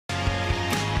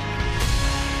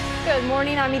Good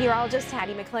morning, I'm meteorologist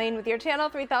Haddie McLean with your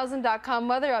Channel3000.com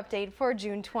weather update for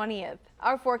June 20th.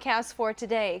 Our forecast for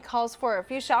today calls for a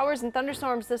few showers and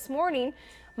thunderstorms this morning.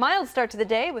 Mild start to the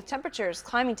day with temperatures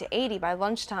climbing to 80 by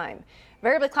lunchtime.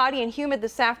 Variably cloudy and humid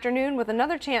this afternoon with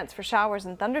another chance for showers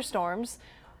and thunderstorms.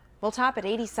 We'll top at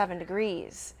 87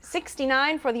 degrees.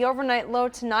 69 for the overnight low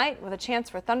tonight with a chance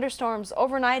for thunderstorms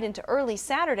overnight into early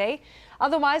Saturday.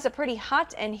 Otherwise, a pretty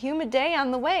hot and humid day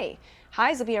on the way.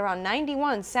 Highs will be around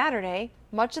 91 Saturday,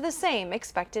 much of the same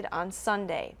expected on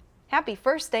Sunday. Happy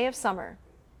first day of summer.